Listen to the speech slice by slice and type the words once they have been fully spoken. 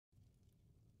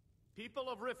People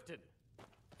of Riften,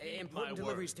 Important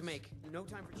deliveries to make. No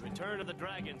time for... Return of the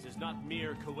Dragons is not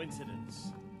mere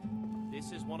coincidence.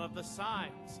 This is one of the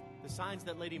signs. The signs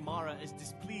that Lady Mara is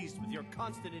displeased with your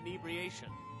constant inebriation.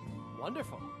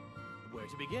 Wonderful. Where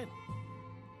to begin?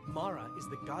 Mara is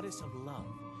the goddess of love.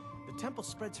 The temple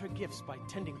spreads her gifts by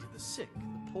tending to the sick,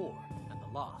 the poor, and the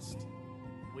lost.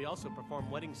 We also perform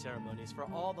wedding ceremonies for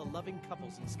all the loving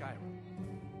couples in Skyrim.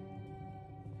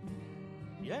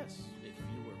 Yes, if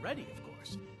you were ready, of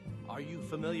course. Are you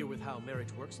familiar with how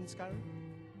marriage works in Skyrim?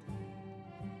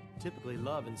 Typically,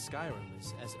 love in Skyrim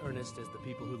is as earnest as the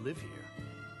people who live here.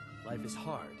 Life is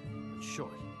hard and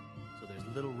short, so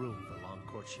there's little room for long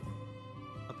courtship.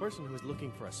 A person who is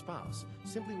looking for a spouse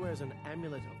simply wears an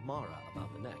amulet of Mara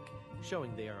about the neck,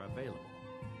 showing they are available.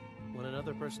 When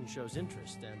another person shows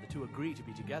interest and the two agree to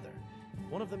be together,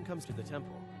 one of them comes to the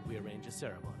temple and we arrange a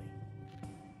ceremony.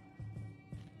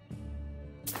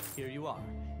 Here you are.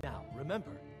 Now,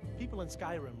 remember, people in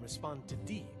Skyrim respond to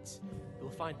deeds. You'll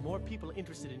find more people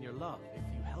interested in your love if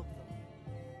you help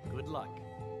them. Good luck.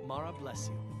 Mara bless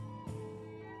you.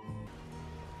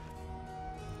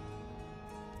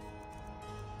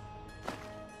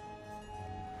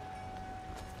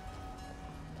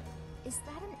 Is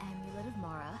that an amulet of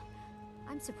Mara?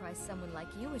 I'm surprised someone like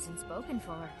you isn't spoken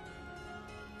for.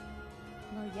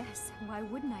 Well, yes, why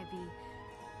wouldn't I be?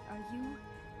 Are you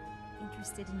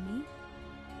interested in me?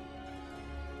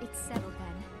 It's settled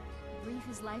then. Brief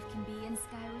as life can be in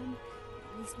Skyrim,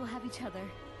 at least we'll have each other.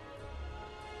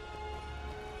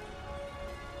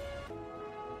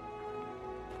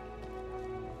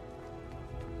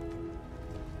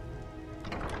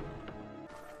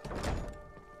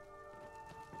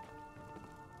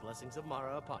 Blessings of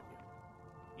Mara upon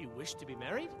you. You wish to be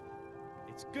married?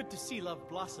 It's good to see love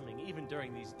blossoming even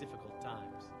during these difficult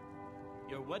times.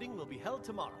 Your wedding will be held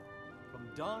tomorrow, from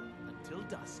dawn until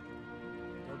dusk.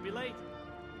 Don't be late.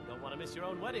 You don't want to miss your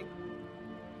own wedding.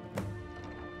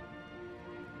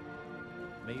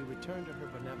 May you return to her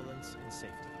benevolence in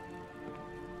safety.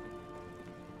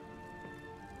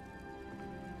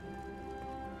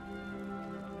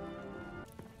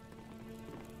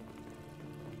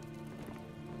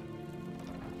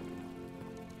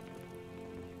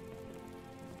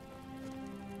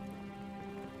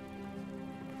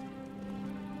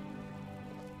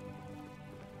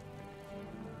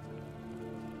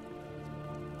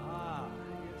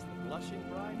 Blushing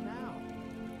bride now.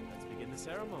 Let's begin the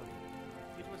ceremony.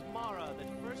 It was Mara that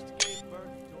first gave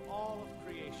birth to all of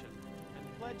creation and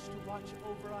pledged to watch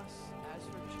over us as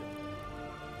her children.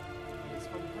 It is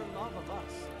from her love of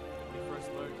us that we first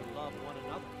learned to love one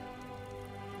another.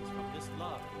 It is from this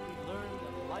love that we learned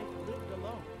that life lived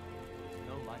alone is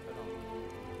no life at all.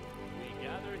 We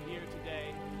gather here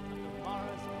today under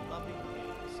Mara's loving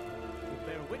gaze, who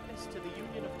bear witness to the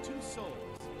union of two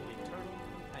souls in eternal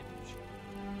companionship.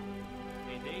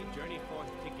 May they journey forth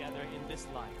together in this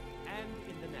life and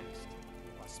in the next,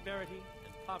 in prosperity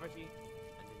and poverty,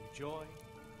 and in joy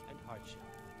and hardship.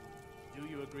 Do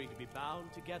you agree to be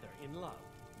bound together in love,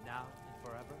 now and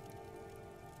forever?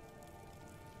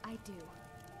 I do.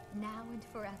 Now and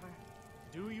forever.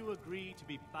 Do you agree to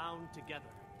be bound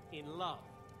together in love,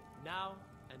 now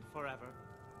and forever?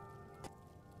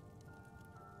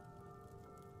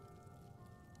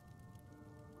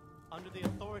 Under the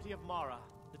authority of Mara,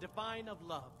 the divine of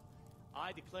love,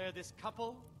 I declare this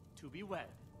couple to be wed.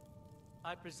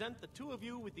 I present the two of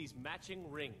you with these matching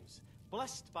rings,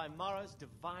 blessed by Mara's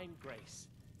divine grace.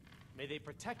 May they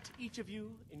protect each of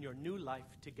you in your new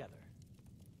life together.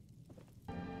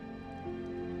 Our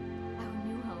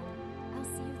new home. I'll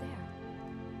see you there.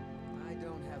 I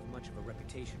don't have much of a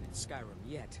reputation in Skyrim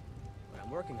yet, but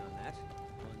I'm working on that.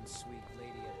 One sweet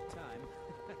lady at a time.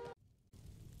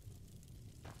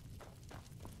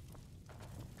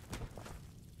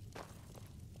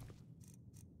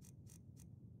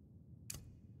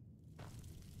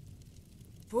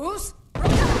 Fools!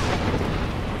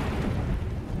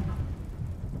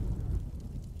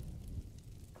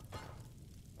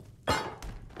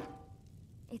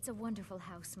 It's a wonderful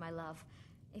house, my love.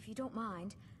 If you don't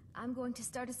mind, I'm going to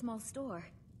start a small store.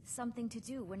 Something to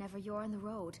do whenever you're on the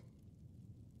road.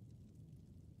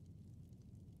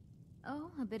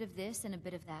 Oh, a bit of this and a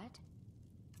bit of that.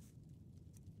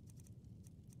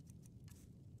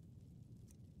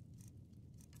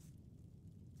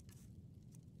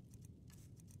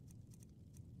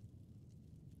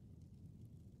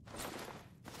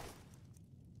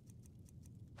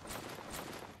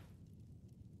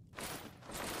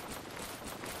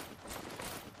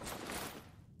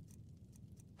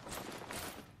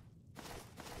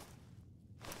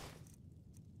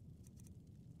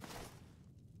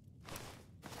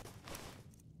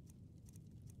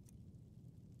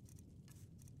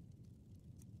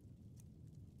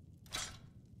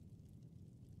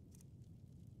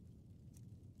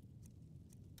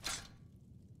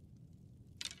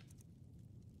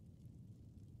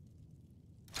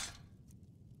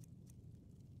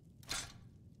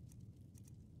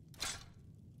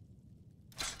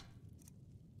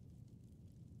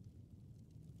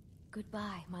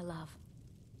 Goodbye, my love.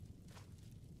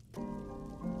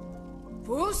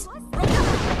 Fools!